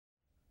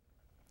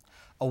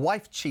A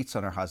wife cheats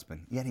on her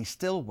husband, yet he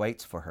still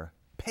waits for her,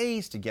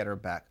 pays to get her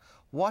back,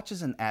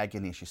 watches in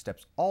agony as she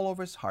steps all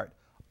over his heart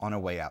on her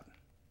way out.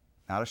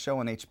 Not a show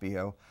on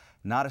HBO,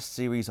 not a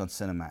series on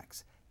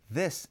Cinemax.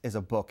 This is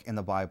a book in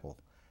the Bible.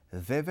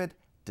 Vivid,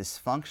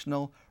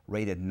 dysfunctional,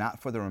 rated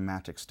not for the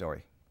romantic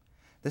story.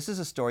 This is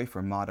a story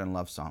for modern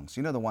love songs.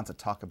 You know, the ones that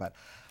talk about,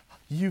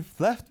 you've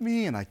left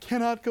me and I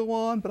cannot go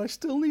on, but I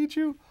still need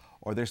you.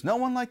 Or there's no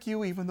one like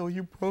you even though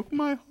you broke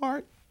my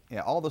heart.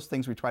 Yeah, all those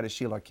things we try to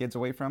shield our kids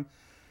away from.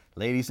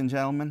 Ladies and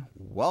gentlemen,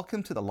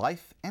 welcome to the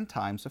life and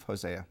times of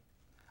Hosea.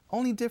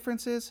 Only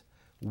difference is,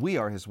 we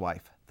are his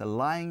wife, the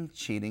lying,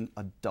 cheating,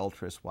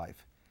 adulterous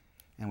wife.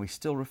 And we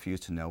still refuse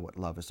to know what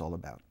love is all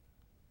about.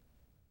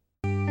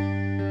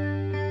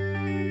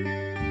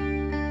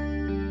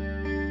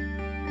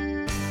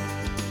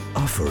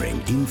 Offering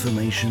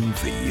information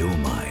for your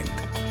mind.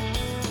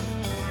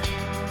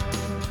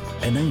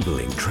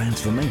 Enabling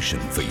transformation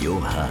for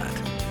your heart.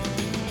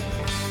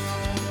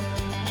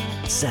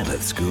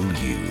 Sabbath School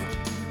U,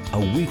 a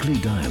weekly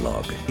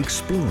dialogue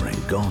exploring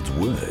God's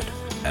Word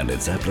and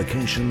its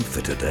application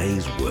for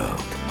today's world.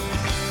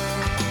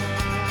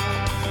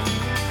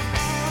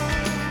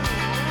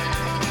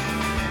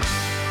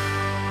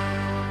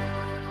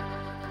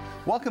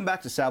 Welcome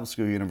back to Sabbath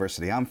School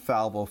University. I'm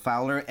Falvo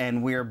Fowler,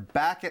 and we're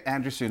back at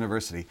Andrews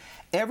University.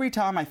 Every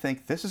time I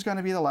think this is going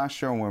to be the last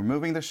show and we're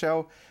moving the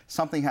show,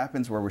 something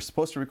happens where we're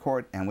supposed to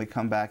record and we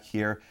come back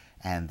here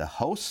and the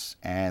hosts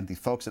and the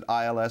folks at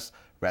ILS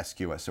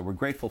rescue us. So we're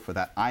grateful for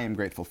that. I am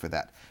grateful for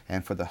that.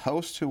 And for the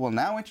hosts who will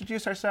now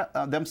introduce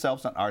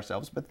themselves, not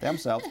ourselves, but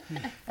themselves.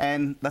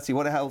 And let's see,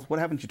 what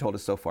haven't you told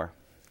us so far?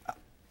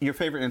 Your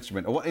favorite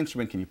instrument, or what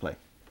instrument can you play?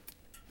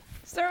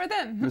 Start with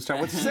him. Let's start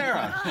with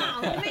Sarah.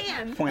 Oh,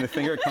 man. Point a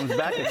finger, it comes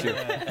back at you.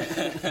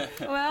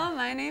 Well,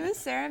 my name is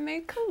Sarah May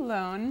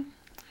Cologne.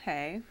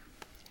 Hey.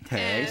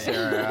 Hey,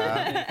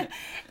 Sarah.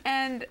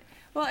 And,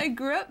 well, I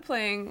grew up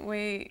playing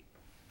way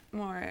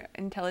more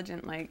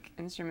intelligent-like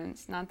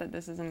instruments. Not that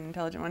this is an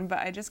intelligent one, but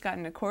I just got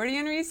an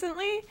accordion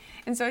recently,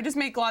 and so I just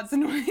make lots of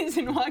noise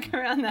and walk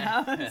around the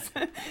house.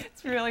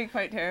 It's really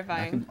quite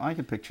terrifying. I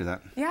can picture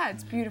that. Yeah,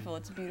 it's beautiful.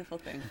 It's a beautiful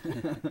thing.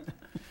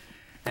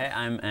 Hey,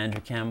 I'm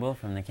Andrew Campbell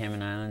from the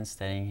Cayman Islands,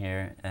 studying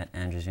here at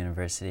Andrews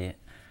University.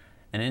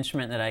 An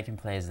instrument that I can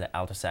play is the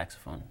alto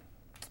saxophone.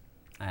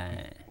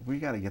 We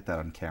got to get that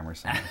on camera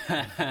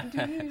somehow.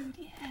 Dude,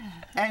 yeah.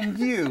 And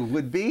you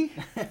would be?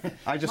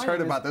 I just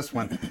heard about this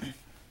one.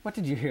 What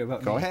did you hear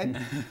about Go me?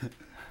 ahead.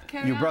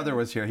 Carry Your on. brother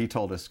was here. He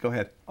told us. Go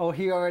ahead. Oh,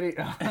 he already...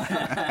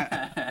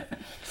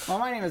 Well,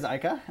 my name is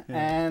Ika,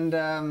 and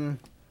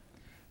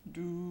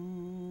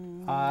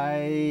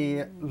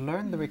I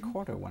learned the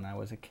recorder when I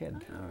was a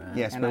kid. Alright.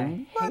 Yes, And but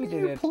I what do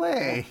hated you it.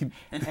 play?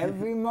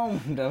 Every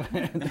moment of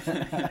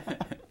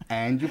it.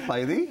 And you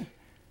play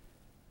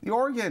the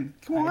organ.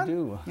 Come on. I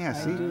do. Yeah, I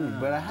see? do,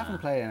 but I haven't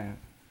played any.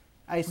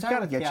 I We started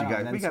gotta get you piano and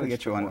guys. then We gotta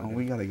switched get you to on. organ.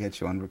 We gotta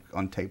get you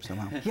on tape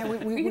somehow. Yeah, We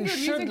we can do a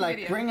should music like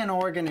video. bring an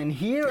organ in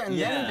here and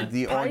then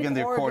The pipe organ,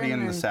 the accordion,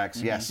 and the and-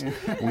 sax. Yes,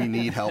 we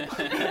need help.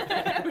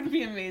 That would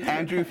be amazing.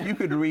 Andrew, if you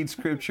could read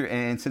scripture,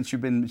 and since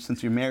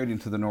you're married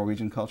into the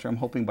Norwegian culture, I'm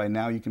hoping by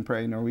now you can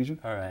pray in Norwegian.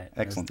 All right,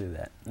 Excellent. let's do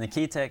that. The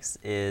key text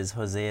is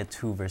Hosea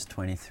 2, verse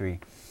 23.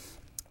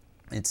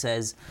 It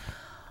says,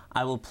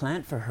 I will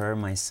plant for her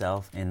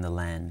myself in the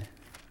land.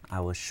 I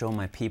will show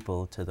my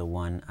people to the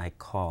one I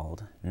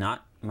called,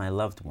 not my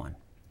loved one.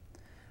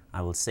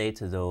 I will say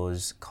to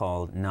those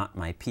called not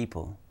my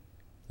people,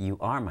 you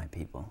are my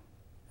people.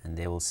 And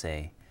they will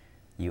say,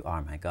 you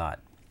are my God.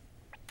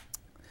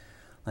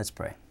 Let's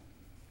pray.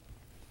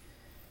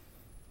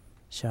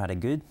 Kjære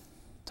Gud,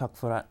 takk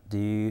for at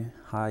du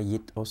har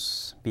gitt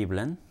oss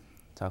Bibelen.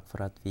 Takk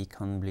for at vi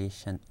kan bli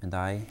kjent med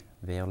deg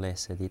ved å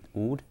lese ditt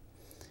ord.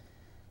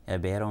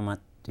 Jeg ber om at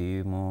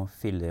du må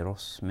fylle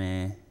oss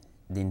med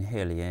din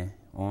hellige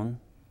ånd,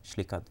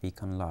 slik at vi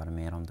kan lære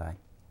mer om deg.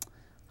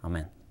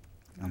 Amen.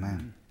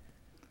 Amen.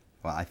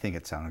 Well, I think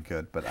it sounded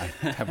good, but I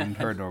haven't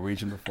heard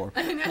Norwegian before.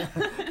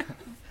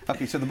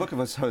 Okay, so the book of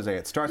Hosea,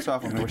 it starts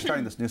off, we're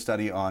starting this new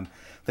study on,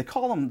 they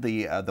call them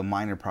the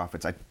minor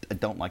prophets. I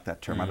don't like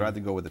that term. I'd rather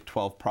go with the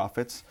 12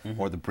 prophets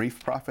or the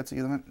brief prophets,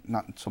 even,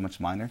 not so much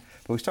minor.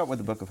 But we start with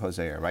the book of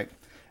Hosea, right?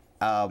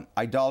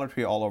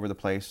 Idolatry all over the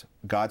place.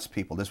 God's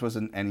people. This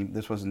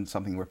wasn't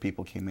something where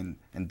people came in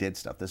and did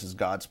stuff. This is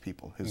God's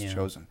people, His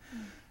chosen.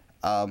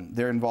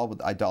 They're involved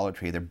with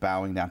idolatry. They're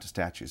bowing down to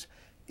statues.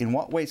 In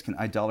what ways can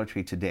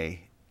idolatry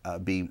today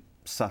be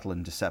subtle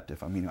and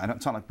deceptive? I mean,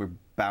 it's not like we're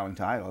bowing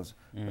to idols,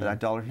 but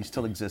idolatry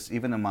still exists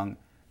even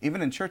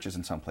in churches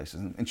in some places,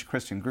 in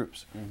Christian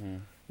groups.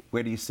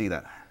 Where do you see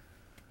that?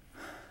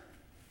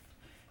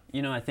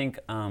 You know, I think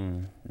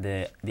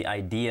the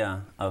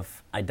idea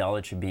of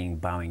idolatry being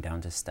bowing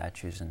down to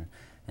statues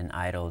and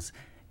idols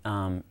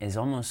is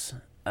almost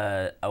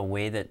a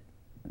way that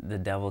the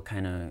devil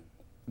kind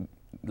of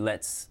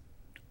lets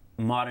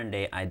modern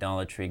day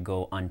idolatry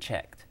go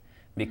unchecked.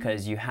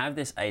 Because you have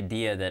this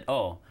idea that,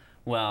 oh,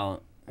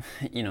 well,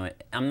 you know,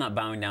 I'm not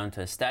bowing down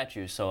to a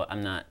statue, so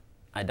I'm not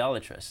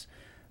idolatrous.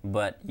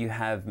 But you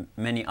have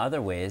many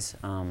other ways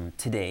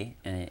today,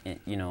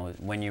 you know,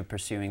 when you're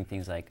pursuing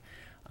things like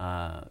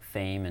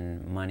fame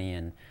and money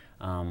and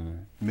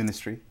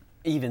Ministry.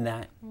 even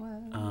that.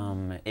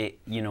 Wow.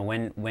 You know,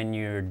 when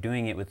you're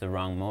doing it with the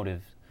wrong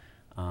motive,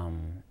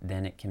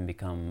 then it can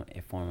become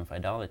a form of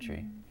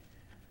idolatry.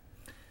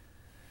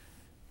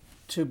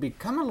 To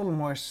become a little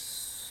more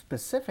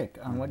specific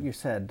on what you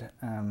said,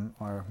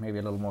 or maybe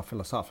a little more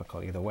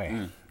philosophical, either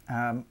way,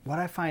 what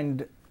I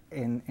find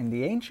in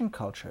the ancient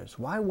cultures,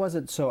 why was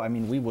it so, I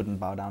mean, we wouldn't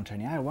bow down to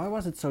any idol, why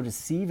was it so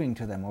deceiving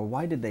to them, or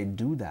why did they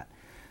do that?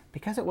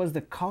 Because it was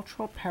the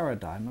cultural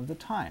paradigm of the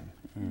time.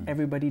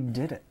 Everybody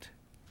did it.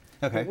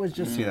 Okay. It was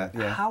just see that,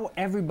 yeah. how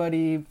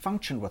everybody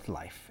functioned with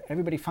life.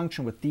 Everybody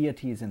functioned with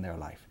deities in their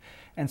life.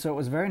 And so it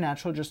was very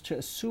natural just to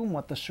assume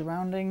what the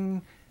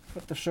surroundings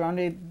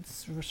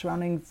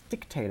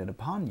dictated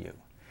upon you.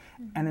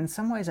 And in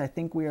some ways, I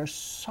think we are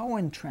so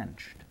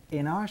entrenched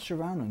in our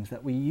surroundings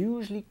that we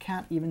usually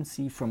can't even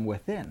see from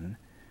within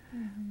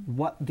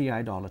what the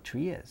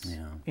idolatry is.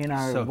 Yeah. In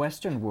our So-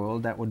 Western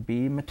world, that would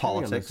be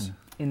materialism, Politics.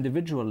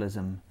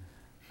 individualism.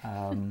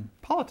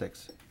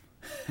 Politics.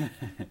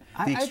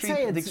 I'd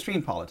say The it's,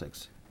 extreme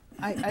politics.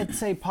 I'd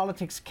say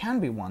politics can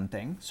be one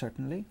thing,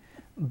 certainly,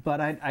 but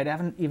I'd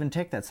haven't even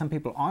take that. Some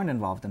people aren't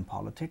involved in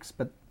politics,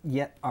 but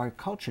yet our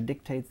culture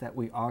dictates that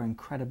we are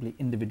incredibly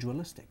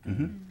individualistic.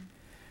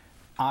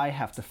 I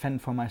have to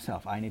fend for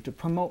myself. I need to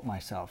promote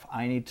myself.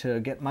 I need to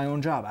get my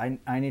own job.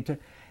 I need to,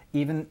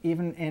 even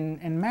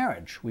in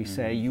marriage, we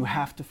say you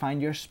have to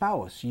find your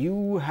spouse.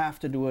 You have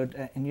to do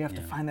it, and you have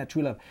to find that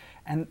true love.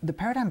 And the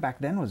paradigm back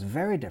then was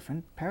very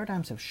different.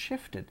 Paradigms have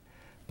shifted.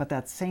 But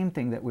that same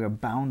thing that we are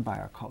bound by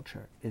our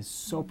culture is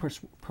so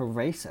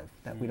pervasive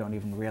that we don't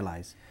even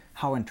realize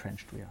how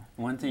entrenched we are.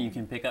 One thing you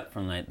can pick up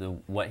from like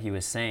what he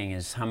was saying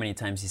is how many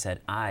times he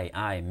said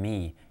I,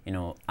 me, you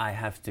know, I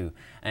have to,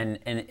 and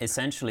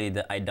essentially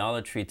the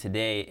idolatry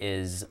today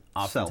is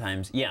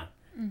oftentimes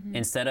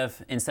instead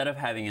of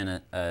having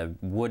a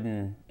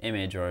wooden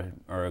image or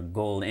a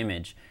gold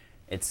image,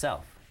 it's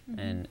self,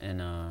 and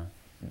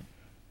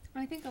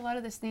I think a lot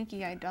of the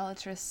sneaky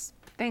idolatrous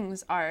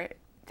things are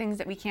things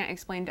that we can't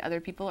explain to other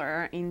people or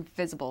aren't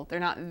invisible. They're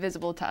not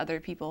visible to other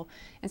people.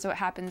 And so it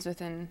happens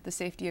within the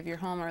safety of your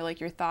home or like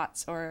your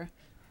thoughts or,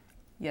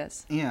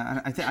 yes.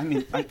 Yeah, and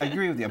I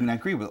agree with you. I mean, I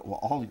agree with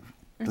all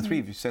the three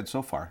of you said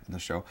so far in the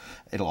show.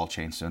 It'll all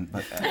change soon,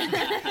 but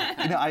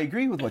you know, I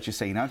agree with what you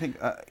say. You know, I think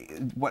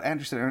what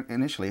Andrew said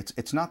initially,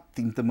 it's not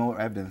the more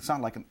evident. It's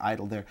not like an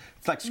idol there.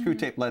 It's like screw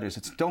tape letters.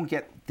 It's don't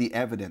get the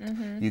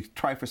evident. You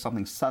try for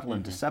something subtle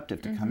and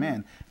deceptive to come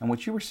in. And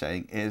what you were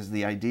saying is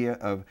the idea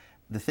of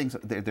the things,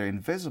 they're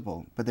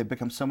invisible, but they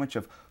become so much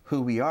of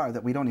who we are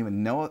that we don't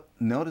even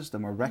notice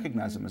them or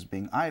recognize them as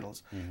being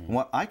idols. And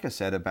what Ika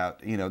said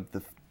about, you know,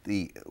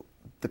 the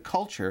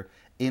culture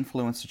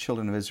influenced the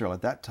children of Israel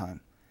at that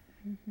time.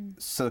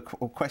 So the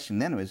question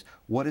then is,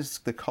 what is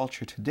the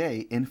culture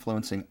today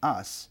influencing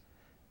us?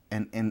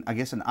 And I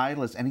guess an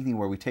idol is anything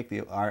where we take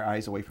our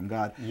eyes away from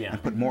God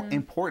and put more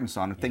importance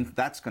on and think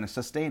that's going to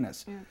sustain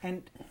us.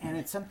 And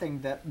it's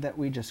something that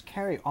we just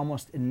carry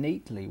almost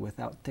innately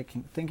without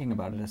thinking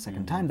about it a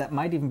second time. That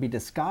might even be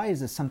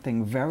disguised as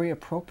something very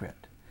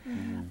appropriate.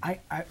 I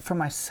for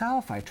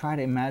myself, I try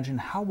to imagine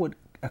how would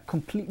a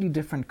completely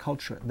different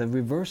culture, the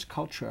reverse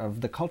culture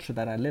of the culture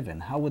that I live in,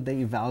 how would they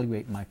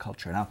evaluate my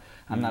culture? Now,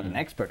 I'm not an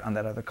expert on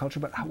that other culture,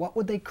 but what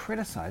would they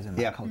criticize in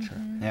that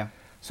culture?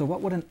 So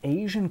what would an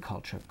Asian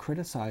culture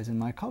criticize in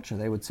my culture?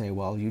 They would say,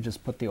 well, you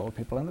just put the old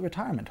people in the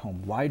retirement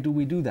home. Why do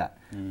we do that?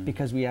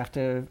 Because we have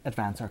to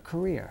advance our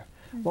career.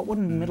 What would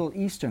a Middle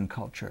Eastern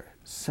culture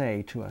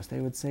say to us?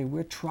 They would say,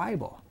 we're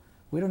tribal.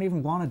 We don't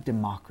even want a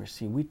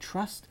democracy. We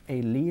trust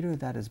a leader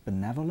that is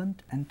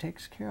benevolent and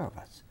takes care of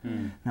us.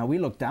 Now, we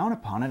look down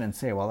upon it and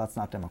say, well, that's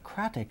not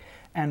democratic.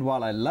 And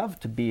while I love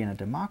to be in a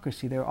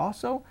democracy, there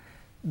also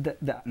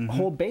the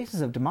whole basis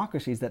of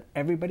democracy is that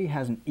everybody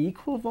has an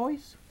equal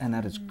voice, and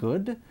that is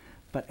good,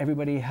 but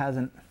everybody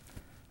hasn't.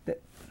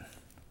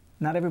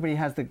 Not everybody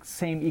has the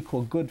same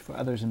equal good for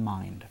others in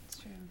mind. That's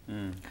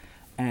true.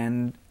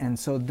 And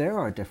so there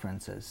are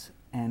differences.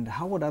 And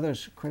how would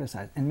others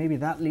criticize? And maybe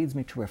that leads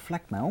me to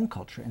reflect my own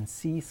culture and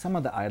see some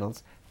of the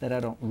idols that I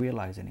don't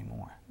realize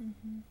anymore.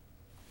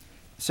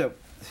 So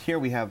here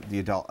we have the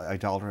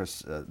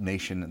idolatrous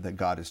nation that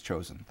God has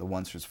chosen, the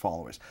ones His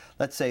followers.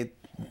 Let's say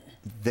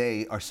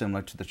they are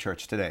similar to the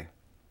church today,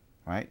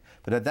 right?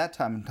 But at that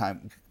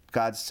time,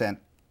 God sent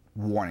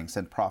warnings,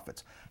 sent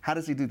prophets. How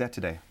does He do that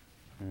today?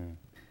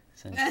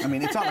 I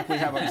mean, it's not like we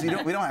have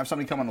we don't have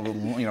somebody come on a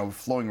little,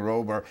 flowing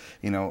robe or,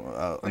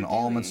 an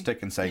almond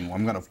stick and saying, well,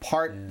 I'm going to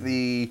part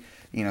the,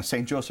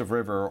 St. Joseph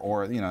River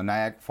or,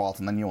 Niagara Falls,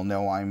 and then you'll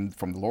know I'm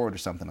from the Lord or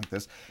something like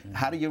this.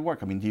 How do you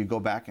work? I mean, do you go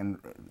back and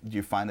do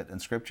you find it in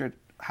Scripture?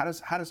 How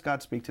does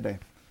God speak today?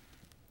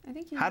 I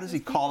think how does He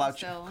call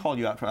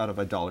you out of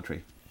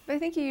idolatry? But I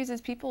think He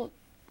uses people.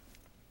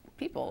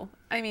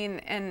 I mean,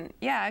 and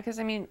yeah, because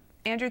I mean,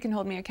 Andrew can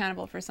hold me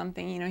accountable for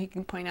something. He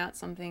can point out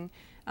something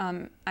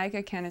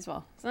Ika can as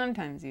well.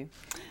 Sometimes you.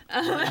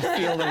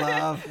 Feel the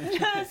love.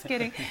 Just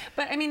kidding.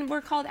 But I mean,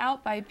 we're called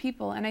out by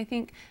people, and I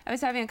think I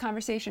was having a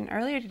conversation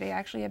earlier today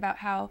actually about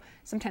how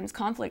sometimes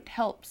conflict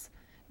helps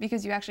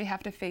because you actually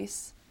have to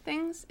face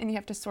things and you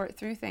have to sort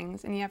through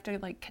things and you have to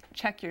like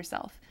check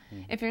yourself.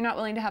 If you're not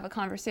willing to have a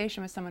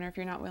conversation with someone, or if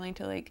you're not willing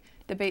to like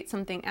debate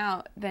something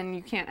out, then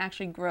you can't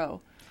actually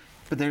grow.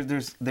 But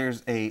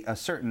there's a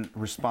certain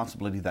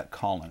responsibility to that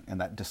calling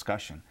and that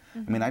discussion.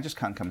 I mean, I just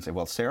can't come and say,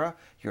 well, Sarah,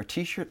 your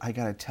T-shirt, I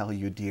got to tell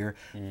you, dear,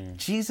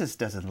 Jesus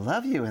doesn't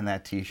love you in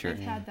that T-shirt.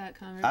 I've had that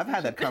conversation. I've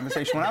had that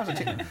conversation when I was a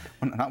teen,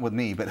 not with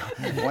me, but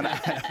when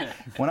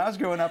I was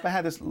growing up, I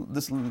had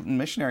this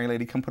missionary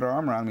lady come put her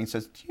arm around me and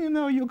says, do you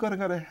know you're going to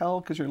go to hell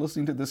because you're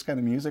listening to this kind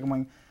of music? I'm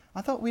like,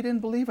 I thought we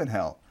didn't believe in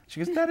hell. She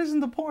goes, that isn't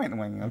the point. I'm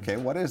like, okay,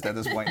 what is that at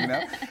this point? You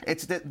know,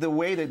 it's the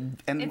way that,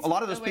 and It's a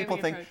lot of the those way people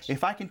we think, approach.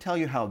 if I can tell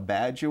you how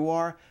bad you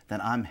are,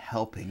 then I'm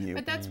helping you.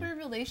 But that's where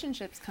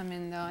relationships come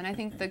in, though, and I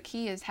think the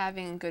key is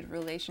having good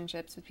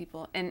relationships with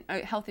people. And a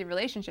healthy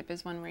relationship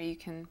is one where you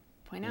can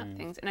point out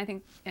things. And I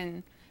think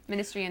in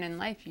ministry and in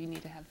life, you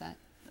need to have that.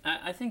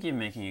 I think you're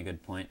making a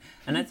good point.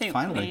 And I think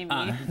Finally.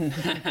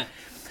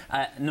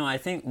 no, I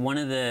think one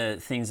of the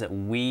things that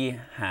we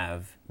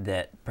have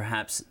that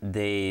perhaps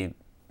they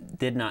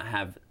did not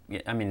have,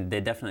 I mean, they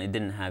definitely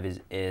didn't have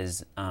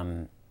is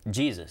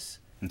Jesus.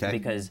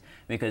 Okay.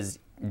 Because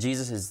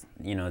Jesus is,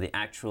 you know, the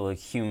actual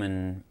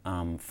human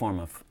form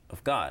of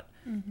God.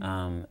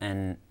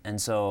 And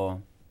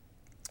so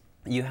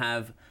you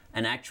have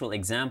an actual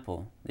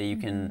example that you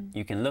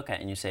can look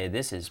at and you say,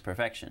 this is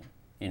perfection.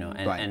 You know,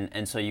 and, Right.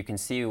 and so you can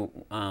see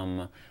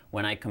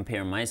when I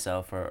compare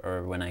myself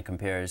or when I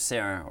compare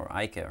Sarah or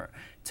Ika or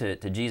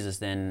to Jesus,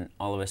 then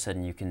all of a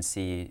sudden you can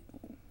see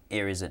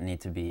areas that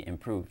need to be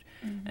improved.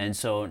 And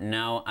so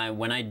now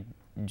when I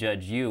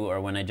judge you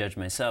or when I judge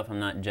myself, I'm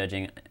not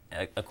judging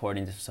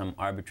according to some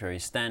arbitrary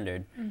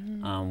standard.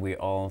 We're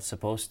all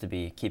supposed to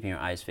be keeping our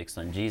eyes fixed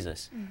on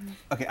Jesus.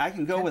 Okay, I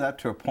can go with that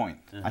to a point.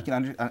 I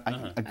can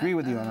agree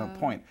with you on a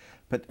point,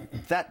 but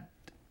that.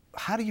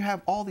 How do you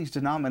have all these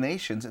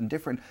denominations and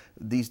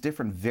these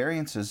different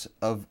variances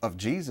of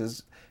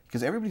Jesus?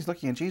 Because everybody's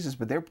looking at Jesus,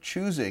 but they're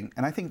choosing,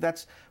 and I think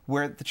that's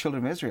where the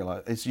children of Israel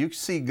are. Is you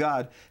see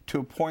God to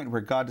a point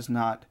where God does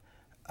not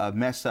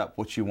mess up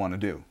what you want to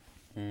do.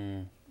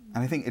 And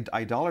I think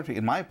idolatry,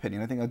 in my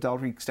opinion, I think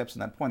idolatry steps in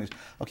that point is,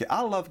 okay,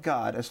 I'll love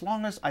God as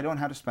long as I don't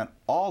have to spend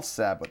all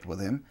Sabbath with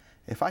Him.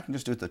 If I can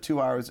just do it the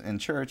 2 hours in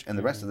church and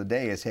the rest of the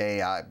day is,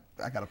 hey, I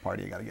got a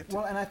party I got to get to.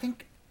 Well, and I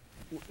think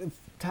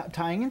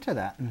tying into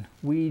that,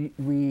 we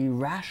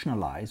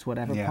rationalize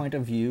whatever point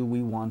of view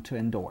we want to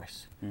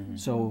endorse.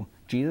 So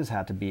Jesus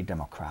had to be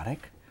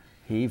democratic.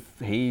 He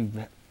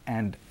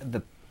and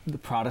the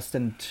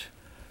Protestant,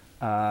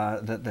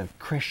 the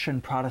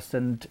Christian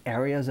Protestant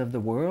areas of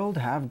the world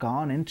have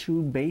gone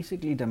into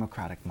basically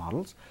democratic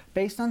models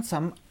based on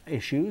some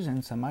issues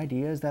and some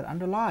ideas that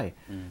underlie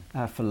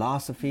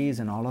philosophies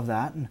and all of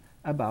that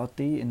about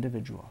the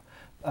individual.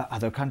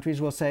 Other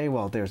countries will say,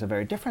 well, there's a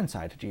very different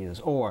side to Jesus,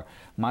 or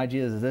my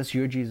Jesus is this,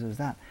 your Jesus is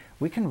that.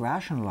 We can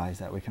rationalize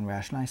that. We can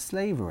rationalize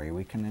slavery.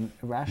 We can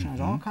rationalize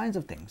all kinds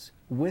of things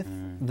with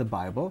the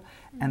Bible.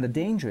 And the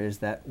danger is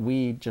that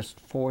we just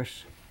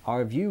force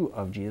our view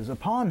of Jesus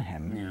upon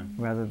Him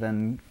rather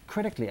than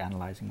critically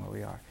analyzing where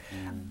we are.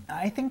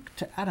 I think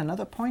to add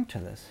another point to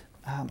this,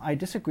 I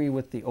disagree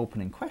with the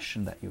opening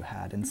question that you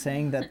had in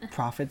saying that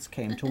prophets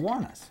came to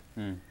warn us.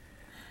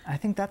 I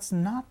think that's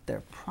not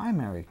their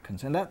primary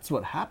concern. That's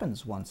what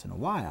happens once in a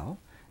while,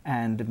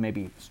 and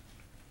maybe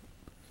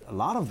a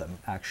lot of them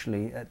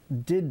actually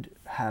did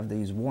have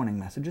these warning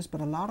messages, but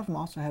a lot of them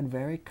also had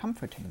very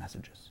comforting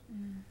messages.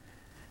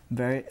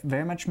 Very,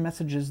 very much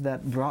messages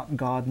that brought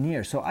God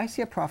near. So I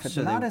see a prophet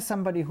not as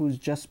somebody who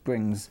just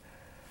brings,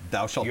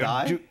 Thou shalt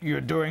die.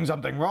 You're doing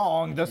something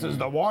wrong, this is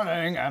the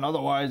warning, and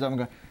otherwise I'm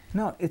going to...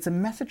 No, it's a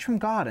message from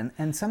God,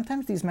 and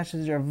sometimes these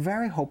messages are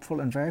very hopeful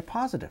and very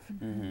positive,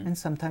 and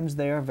sometimes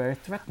they are very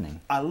threatening.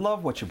 I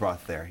love what you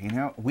brought there. You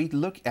know, we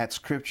look at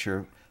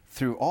Scripture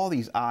through all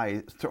these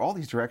eyes, through all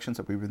these directions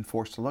that we've been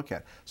forced to look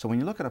at. So when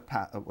you look at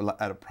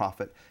a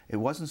prophet, it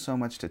wasn't so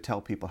much to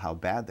tell people how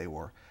bad they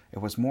were. It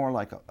was more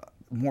like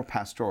more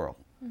pastoral.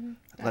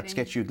 Let's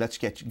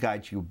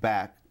guide you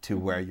back to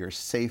where you're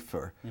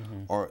safer,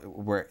 or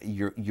where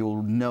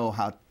you'll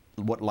know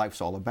what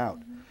life's all about.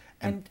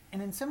 And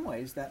in some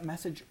ways, that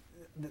message,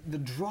 the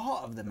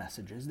draw of the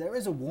messages, there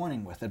is a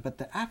warning with it, but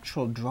the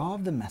actual draw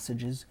of the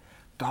message is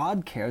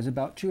God cares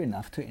about you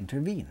enough to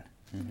intervene.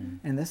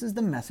 And this is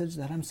the message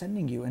that I'm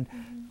sending you. And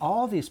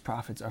all these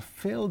prophets are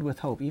filled with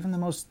hope, even the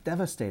most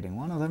devastating.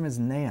 One of them is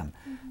Nahum.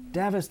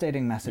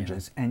 Devastating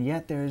messages, and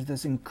yet there is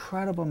this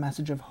incredible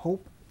message of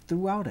hope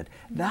throughout it.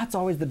 That's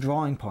always the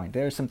drawing point.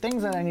 There are some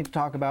things that I need to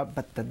talk about,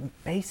 but the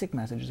basic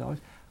message is always,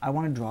 I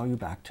want to draw you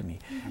back to me.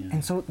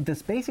 And so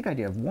this basic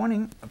idea of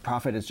warning, a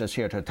prophet is just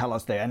here to tell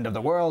us the end of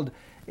the world,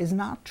 is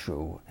not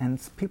true. And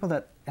people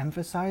that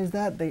emphasize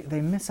that,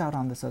 they miss out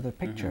on this other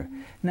picture.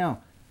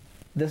 Now,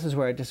 this is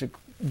where I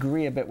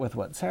disagree a bit with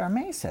what Sarah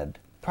May said.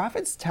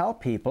 prophets tell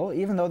people,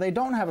 even though they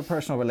don't have a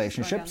personal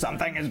relationship,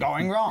 something is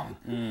going wrong.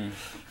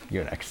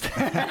 You're next.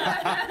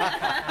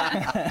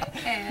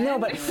 No,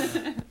 but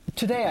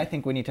today I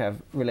think we need to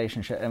have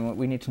relationship and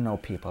we need to know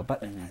people.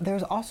 But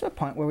there's also a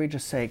point where we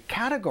just say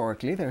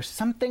categorically there's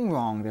something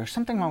wrong. There's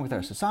something wrong with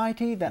our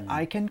society that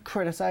I can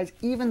criticize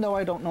even though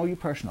I don't know you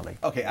personally.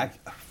 Okay,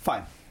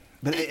 fine.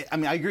 But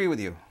I agree with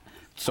you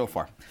so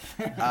far.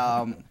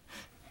 But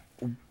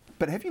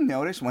have you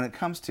noticed when it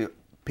comes to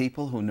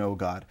people who know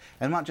God,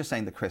 and I'm not just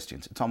saying the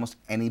Christians, it's almost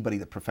anybody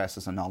that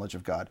professes a knowledge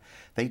of God,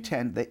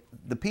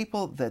 the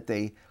people that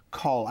they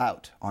call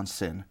out on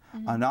sin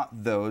are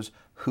not those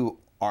who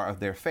are of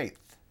their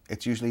faith.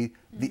 It's usually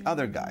the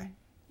other guy.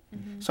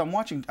 So I'm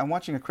watching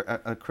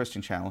a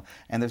Christian channel,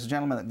 and there's a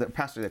gentleman, the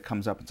pastor that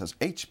comes up and says,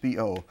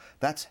 HBO,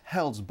 that's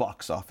hell's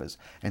box office,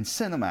 and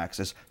Cinemax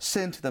is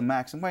sin to the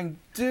max. I'm going,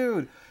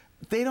 dude,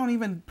 they don't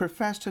even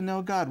profess to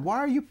know God. Why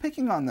are you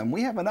picking on them?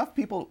 We have enough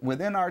people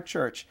within our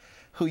church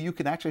who you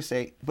can actually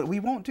say, but we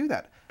won't do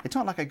that. It's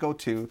not like I go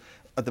to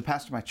the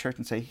pastor of my church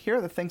and say, here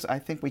are the things I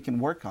think we can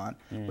work on.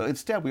 But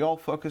instead, we all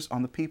focus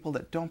on the people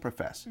that don't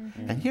profess.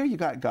 And here you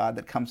got God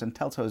that comes and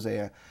tells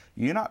Hosea,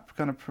 you're not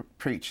going to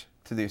preach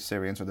to the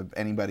Assyrians or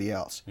anybody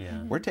else.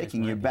 We're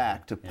taking you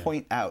back to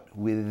point out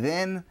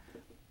within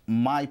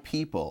my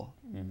people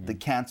the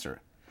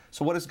cancer.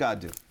 So what does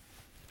God do?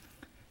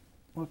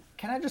 Well,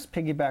 can I just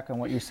piggyback on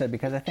what you said,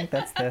 because I think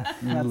that's the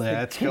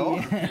Let's key. go.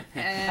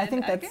 I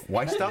think that's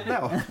Why stop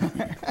now?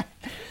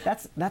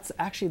 that's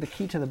actually the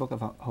key to the book of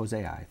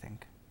Hosea, I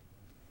think.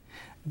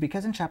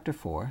 Because in chapter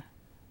 4,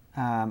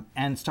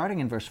 and starting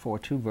in verse 4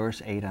 to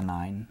verse 8 and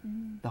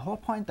 9, the whole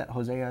point that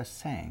Hosea is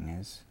saying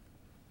is,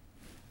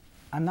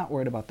 I'm not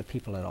worried about the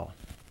people at all.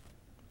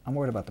 I'm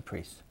worried about the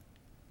priests.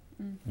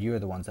 You're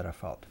the ones that are at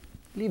fault.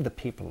 Leave the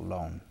people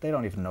alone. They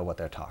don't even know what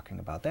they're talking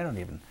about. They don't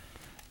even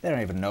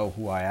know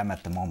who I am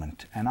at the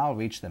moment, and I'll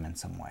reach them in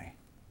some way.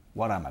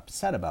 What I'm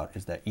upset about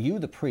is that you,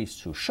 the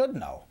priests who should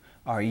know,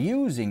 are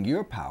using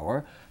your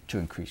power to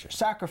increase your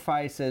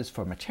sacrifices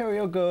for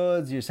material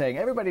goods. You're saying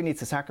everybody needs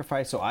to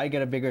sacrifice so I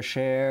get a bigger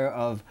share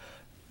of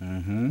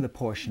the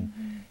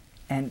portion.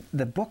 And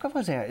the book of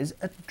Hosea is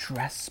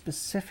addressed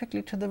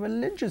specifically to the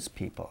religious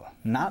people,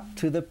 not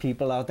to the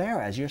people out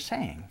there, as you're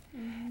saying.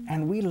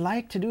 And we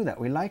like to do that.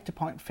 We like to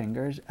point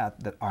fingers at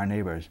our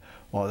neighbors.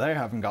 Well, they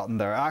haven't gotten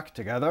their act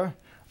together.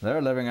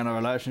 They're living in a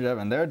relationship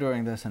and they're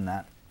doing this and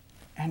that.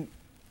 And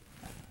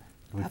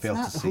that's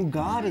not who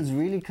God is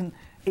really...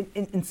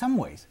 In some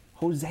ways,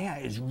 Hosea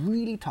is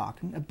really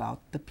talking about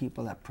the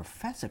people that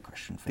profess a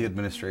Christian faith. The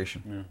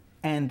administration.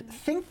 And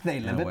think they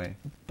live it,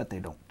 but they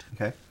don't.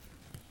 Okay.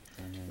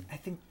 I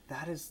think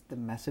that is the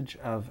message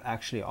of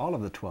actually all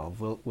of the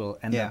 12. We'll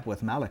end up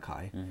with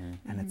Malachi,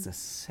 and it's the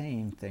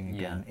same thing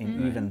again,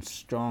 in even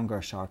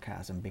stronger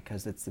sarcasm,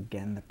 because it's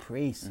again the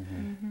priests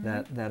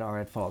that are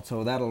at fault.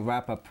 So that'll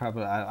wrap up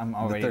probably, I'm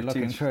already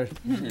looking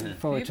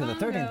forward to the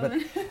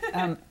 13th,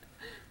 but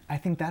I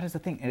think that is the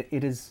thing.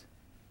 It is,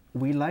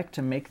 we like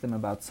to make them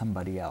about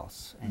somebody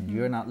else, and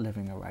you're not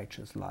living a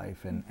righteous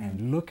life,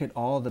 and look at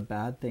all the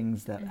bad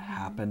things that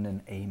happened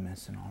in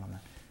Amos and all of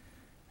that.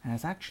 And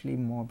it's actually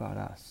more about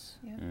us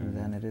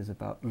than it is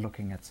about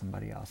looking at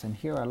somebody else. And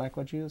here I like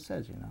what Jesus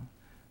says,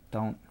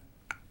 don't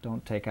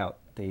take out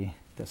the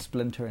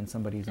splinter in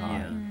somebody's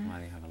arm.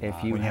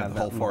 If you have the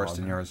whole forest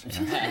in yours.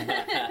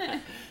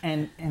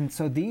 And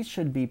so these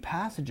should be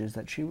passages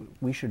that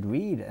we should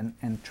read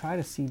and try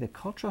to see the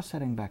cultural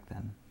setting back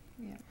then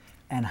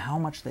and how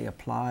much they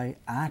apply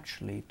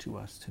actually to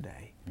us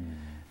today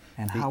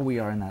and how we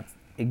are in that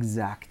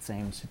exact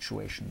same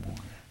situation more.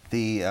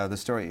 The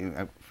story,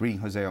 reading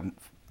Hosea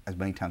as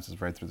many times as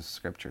I've read through the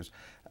scriptures,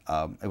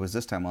 it was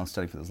this time while I was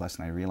studying for this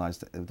lesson I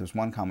realized that there's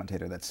one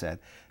commentator that said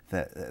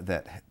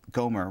that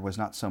Gomer was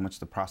not so much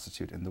the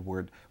prostitute in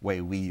the way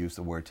we use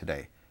the word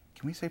today.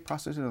 Can we say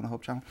prostitute on the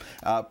Hope Channel?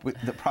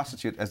 The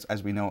prostitute,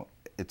 as we know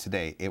it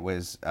today, it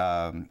was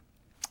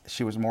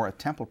she was more a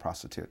temple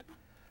prostitute.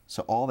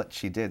 So all that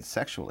she did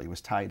sexually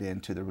was tied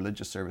into the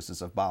religious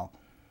services of Baal.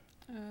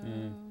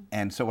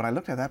 And so when I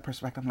looked at that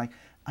perspective, I'm like,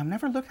 I've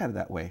never looked at it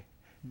that way.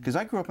 Because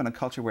I grew up in a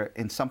culture where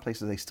in some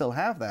places they still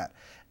have that.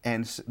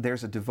 And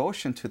there's a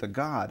devotion to the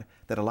God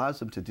that allows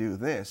them to do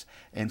this.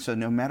 And so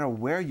no matter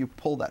where you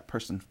pull that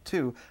person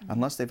to,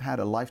 unless they've had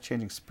a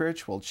life-changing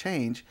spiritual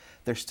change,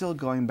 they're still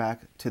going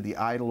back to the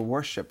idol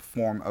worship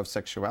form of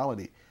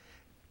sexuality.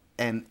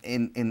 And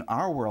in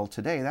our world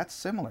today, that's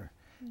similar.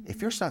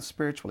 If you're not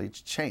spiritually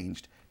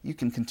changed, you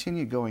can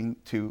continue going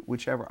to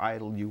whichever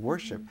idol you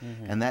worship.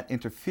 And that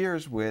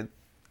interferes with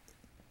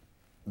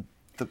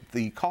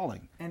the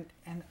calling. And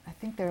I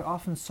think they're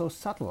often so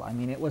subtle. I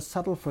mean, it was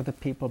subtle for the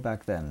people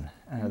back then.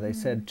 They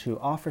said to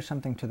offer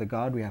something to the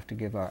God, we have to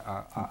give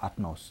our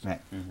utmost,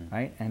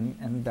 right?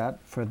 And that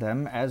for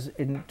them, as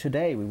in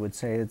today, we would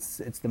say it's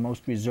the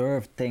most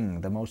reserved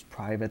thing, the most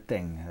private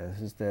thing.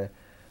 This is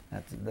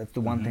that's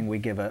the one thing we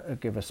give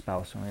a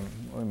spouse when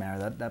we marry,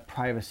 that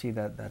privacy,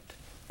 that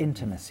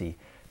intimacy.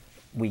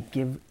 we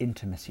give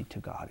intimacy to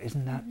God.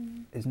 Isn't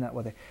that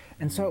what they?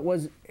 And so it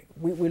was.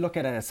 We look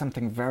at it as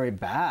something very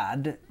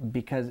bad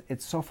because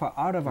it's so far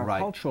out of our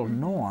cultural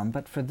norm.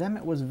 But for them,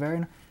 it was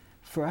very.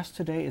 For us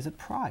today, is it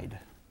pride?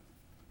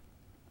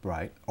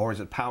 Right. Or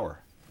is it power?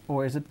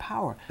 Or is it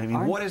power? I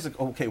mean, what is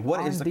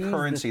the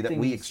currency that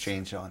we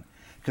exchange on?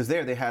 Because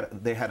they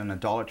had an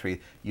idolatry.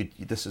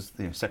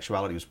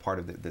 Sexuality was part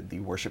of the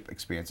worship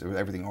experience,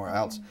 everything or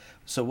else.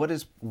 So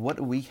what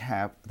do we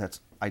have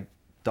that's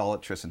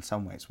idolatrous in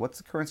some ways? What's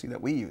the currency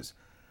that we use?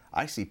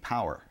 I see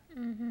power,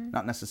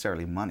 not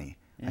necessarily money.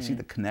 I see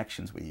the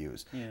connections we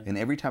use. Yeah. And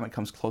every time it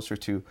comes closer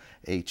to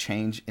a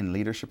change in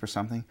leadership or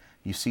something,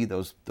 you see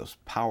those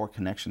power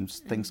connections,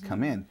 things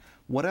come in.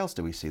 What else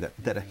do we see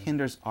that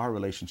hinders our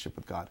relationship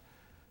with God?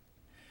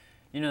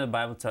 You know, the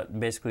Bible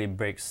basically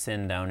breaks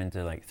sin down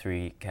into like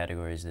 3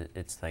 categories.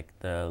 It's like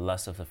the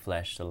lust of the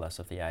flesh, the lust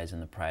of the eyes,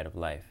 and the pride of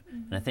life.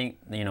 And I think,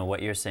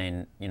 what you're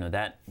saying,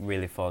 that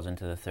really falls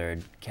into the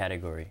 3rd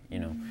category,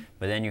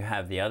 But then you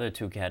have the other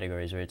 2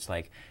 categories where it's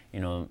like,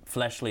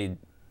 fleshly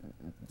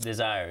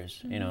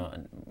desires,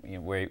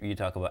 where you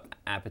talk about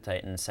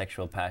appetite and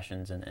sexual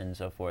passions and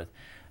so forth.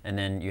 And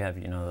then you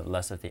have, the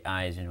lust of the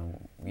eyes,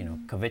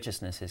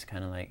 covetousness is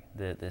kind of like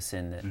the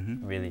sin that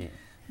really...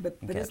 But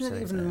isn't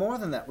it even more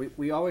than that?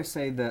 We always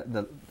say that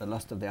the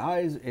lust of the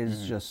eyes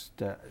is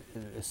just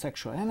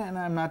sexual, and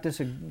I'm not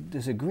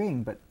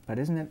disagreeing, but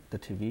isn't it the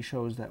TV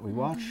shows that we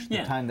watch,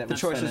 the time that the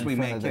choices we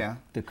make,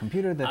 the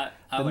computer,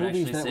 I the would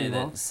movies actually that say we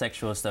that watch?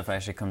 sexual stuff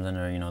actually comes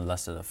under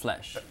lust of the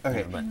flesh.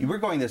 Okay, we're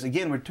going this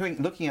again. We're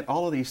looking at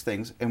all of these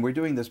things, and we're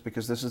doing this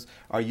because this is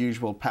our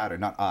usual pattern,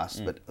 not us,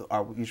 but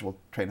our usual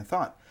train of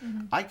thought.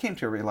 I came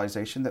to a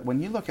realization that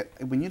when you look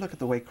at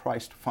the way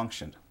Christ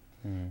functioned,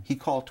 he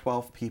called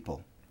 12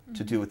 people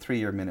to do a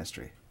 3-year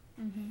ministry.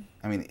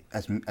 I mean,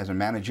 as a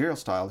managerial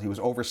style, he was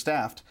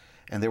overstaffed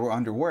and they were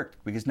underworked,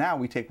 because now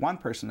we take one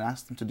person and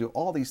ask them to do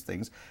all these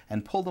things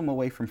and pull them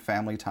away from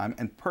family time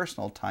and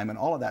personal time and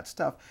all of that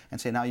stuff and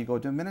say, now you go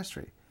do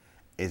ministry.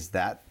 Is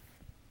that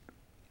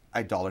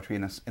idolatry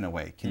in a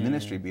way? Can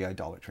ministry be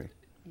idolatry?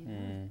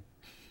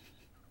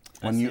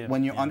 When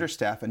you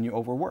understaff and you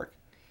overwork?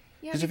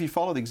 Because if you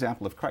follow the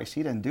example of Christ,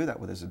 he didn't do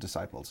that with his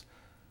disciples.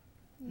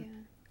 Yeah.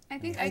 I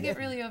think I get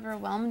really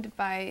overwhelmed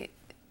by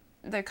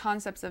the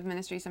concepts of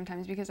ministry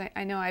sometimes, because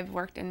I know I've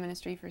worked in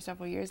ministry for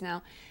several years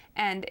now,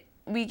 and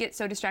we get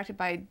so distracted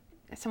by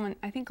someone,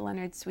 I think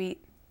Leonard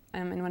Sweet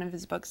in one of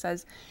his books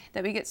says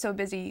that we get so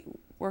busy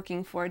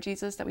working for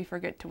Jesus that we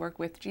forget to work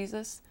with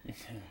Jesus.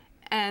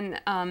 And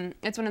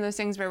it's one of those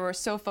things where we're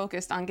so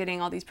focused on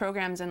getting all these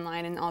programs in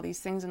line and all these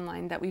things in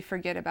line that we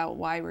forget about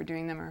why we're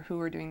doing them or who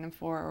we're doing them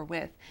for or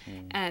with.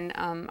 And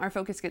our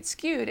focus gets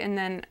skewed, and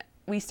then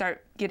we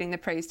start getting the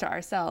praise to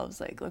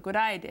ourselves, like, look what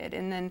I did.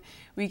 And then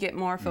we get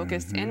more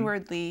focused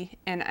inwardly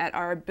and at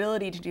our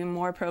ability to do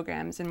more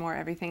programs and more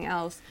everything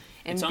else.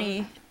 And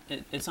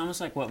it's almost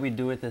like what we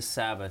do with the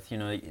Sabbath.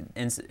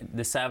 In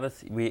the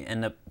Sabbath, we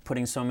end up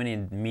putting so many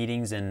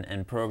meetings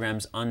and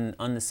programs on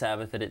the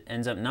Sabbath that it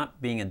ends up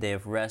not being a day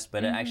of rest,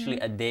 but actually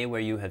a day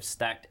where you have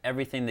stacked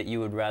everything that you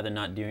would rather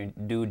not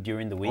do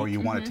during the week. Or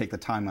you want to take the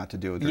time out to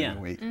do it during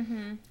the week.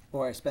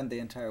 Or I spend the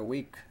entire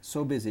week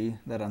so busy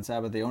that on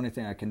Sabbath the only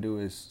thing I can do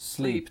is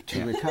sleep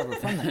to recover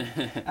from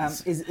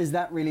that. Is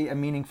that really a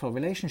meaningful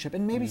relationship?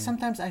 And maybe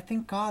sometimes I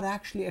think God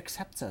actually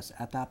accepts us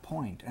at that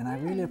point, and I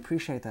really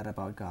appreciate that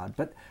about God.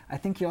 But I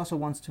think he also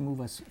wants to move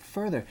us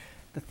further.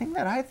 The thing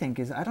that I think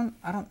is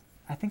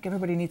I think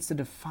everybody needs to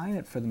define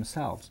it for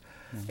themselves.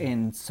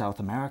 In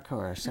South America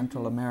or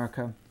Central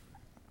America,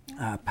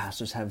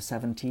 pastors have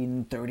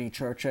 17, 30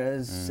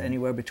 churches,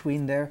 anywhere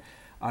between there.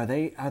 Are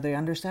they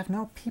understaffed?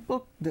 No,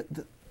 people, the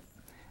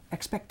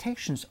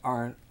expectations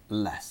are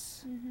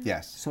less.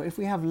 Yes. So if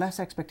we have less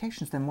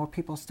expectations, then more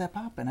people step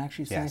up and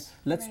actually say,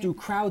 let's do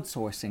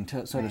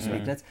crowdsourcing, so to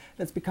speak.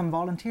 Let's become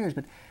volunteers.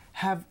 But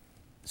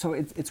so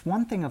it's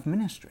one thing of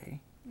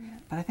ministry,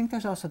 but I think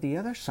there's also the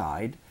other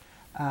side,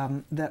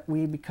 that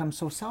we become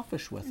so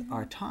selfish with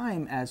our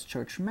time as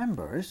church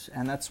members,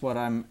 and that's what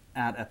I'm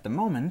at the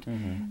moment,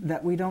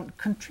 that we don't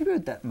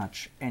contribute that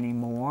much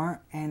anymore,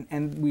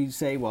 and we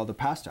say, well, the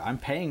pastor, I'm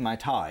paying my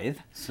tithe,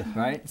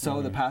 right?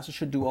 So the pastor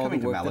should do all the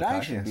work that I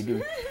should be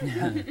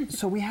doing.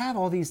 So we have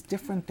all these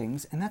different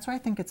things, and that's why I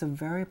think it's a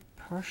very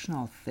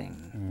personal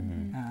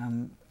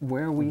thing,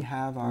 where we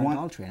have our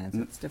adultery, and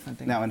it's different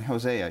things. Now in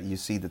Hosea, you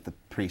see that the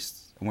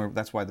priests, and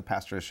that's why the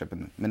pastorship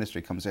and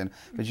ministry comes in,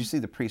 but you see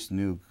the priests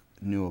knew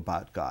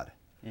about God.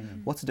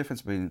 What's the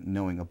difference between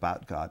knowing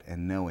about God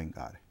and knowing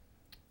God?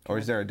 Or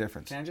is there a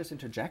difference? Can I just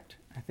interject?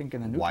 I think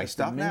in the New Why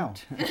stop now?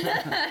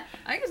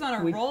 I was on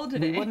a roll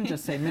today. We wouldn't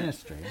just say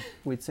ministry.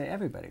 We'd say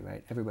everybody,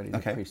 right? Everybody's a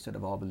priesthood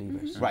of all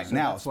believers. Right, so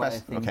now, that's why I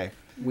think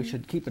we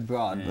should keep it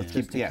broad, but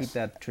just to keep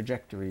that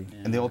trajectory.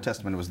 In the Old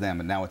Testament it was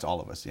them, and now it's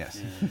all of us,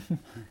 yes.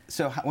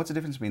 So what's the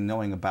difference between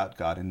knowing about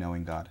God and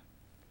knowing God?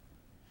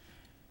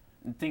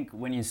 think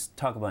when you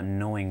talk about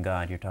knowing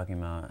God, you're talking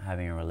about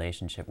having a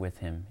relationship with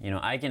Him. You know,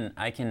 I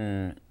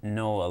can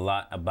know a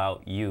lot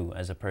about you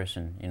as a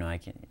person. You know, I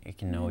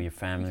can know your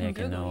family. I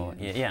can know,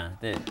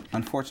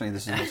 Unfortunately,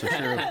 this is also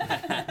true.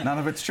 None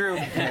of it's true.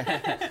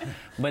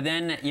 But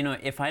then, you know,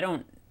 if I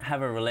don't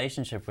have a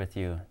relationship with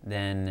you,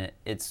 then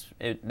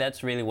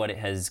that's really what it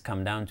has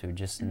come down to,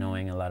 just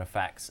knowing a lot of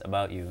facts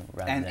about you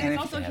rather than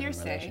it's also having a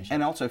hearsay. relationship.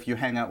 And also, if you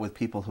hang out with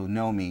people who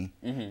know me,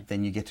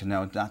 then you get to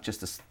know not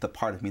just the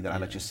part of me that I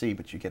let you see,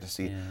 but you get to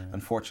see,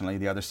 unfortunately,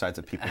 the other sides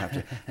that people have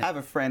to. I have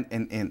a friend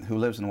who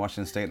lives in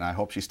Washington State, and I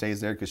hope she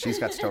stays there because she's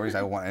got stories I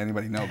don't want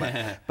anybody to know.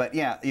 But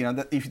yeah, you know,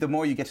 the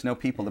more you get to know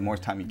people, the more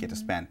time you get to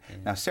spend.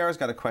 Now, Sarah's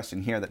got a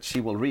question here that she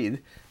will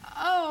read.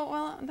 Oh,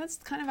 well, that's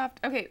kind of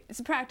okay, it's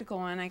a practical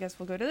one. I guess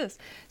we'll go to this.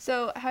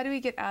 So how do we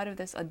get out of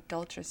this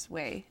adulterous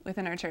way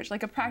within our church?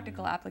 Like a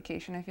practical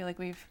application. I feel like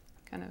we've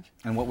kind of...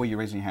 And what were you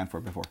raising your hand for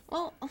before?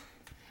 Well,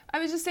 I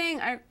was just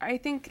saying, I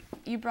think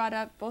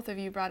both of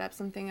you brought up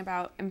something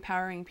about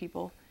empowering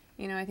people.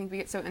 You know, I think we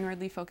get so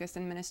inwardly focused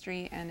in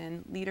ministry and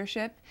in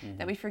leadership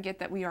that we forget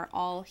that we are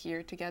all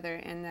here together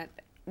and that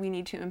we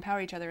need to empower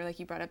each other. Like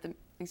you brought up the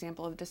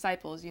example of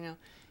disciples, you know.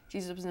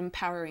 Jesus was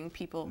empowering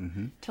people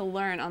to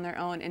learn on their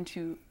own and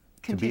to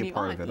continue be a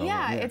part on. of it all.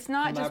 Yeah, it's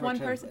not just one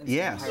person.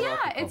 Yes.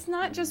 Yeah, it's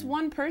not just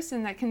one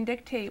person that can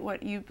dictate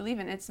what you believe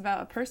in. It's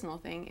about a personal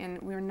thing,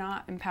 and we're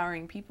not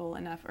empowering people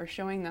enough or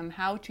showing them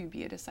how to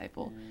be a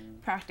disciple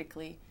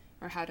practically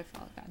or how to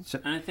follow God.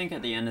 So, and I think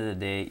at the end of the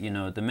day, you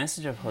know, the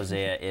message of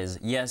Hosea is,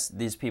 yes,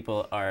 these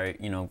people are,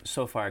 you know,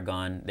 so far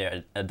gone,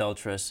 they're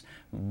adulterous,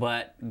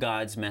 but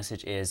God's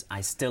message is, I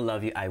still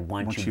love you, I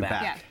want you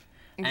back. Yeah.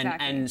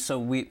 Exactly. And so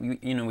we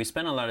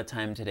spent a lot of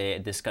time today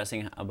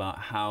discussing about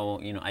how,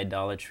 you know,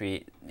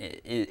 idolatry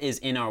is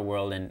in our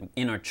world and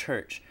in our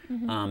church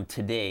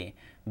today.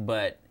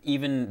 But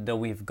even though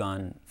we've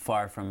gone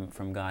far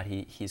from God,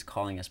 He's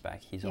calling us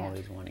back. He's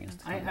always wanting us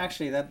to come back.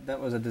 Actually, that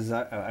was a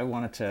desire. I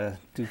wanted to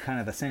do kind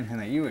of the same thing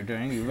that you were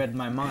doing. You read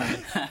my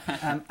mind.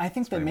 I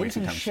think the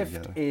amazing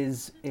shift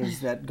is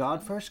that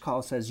God first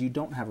calls, says, you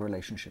don't have a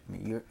relationship with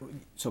me.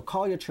 So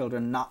call your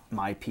children not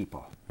my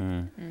people.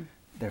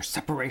 There's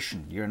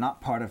separation. You're not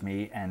part of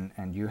me,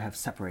 and you have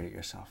separated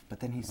yourself.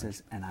 But then He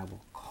says, and I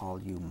will call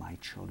you my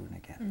children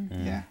again.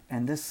 Yeah.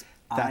 And this,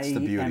 That's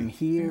the beauty. am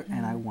here,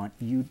 and I want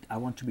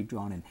to be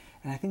drawn in.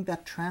 And I think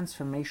that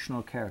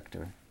transformational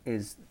character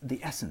is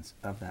the essence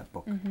of that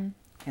book. And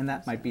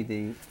that might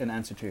be an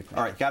answer to your question.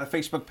 All right, got a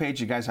Facebook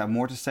page. You guys have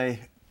more to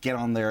say. Get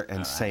on there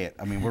and say it.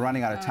 I mean, we're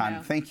running out of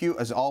time. Thank you,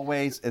 as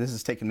always. This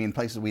has taken me in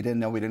places we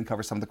didn't know. We didn't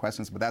cover some of the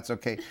questions, but that's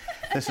okay.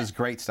 This is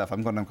great stuff.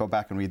 I'm going to go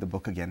back and read the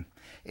book again.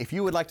 If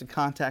you would like to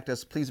contact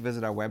us, please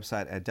visit our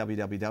website at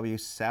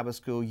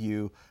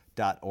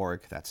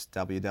www.sabbathschoolu.org. That's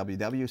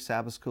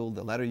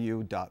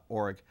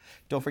www.sabbathschool.org.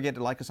 Don't forget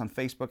to like us on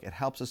Facebook. It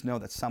helps us know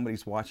that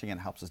somebody's watching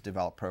and helps us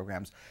develop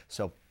programs.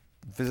 So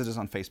visit us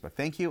on Facebook.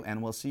 Thank you,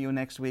 and we'll see you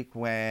next week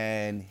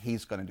when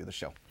he's going to do the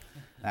show.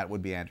 That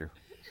would be Andrew.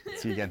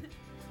 See you again.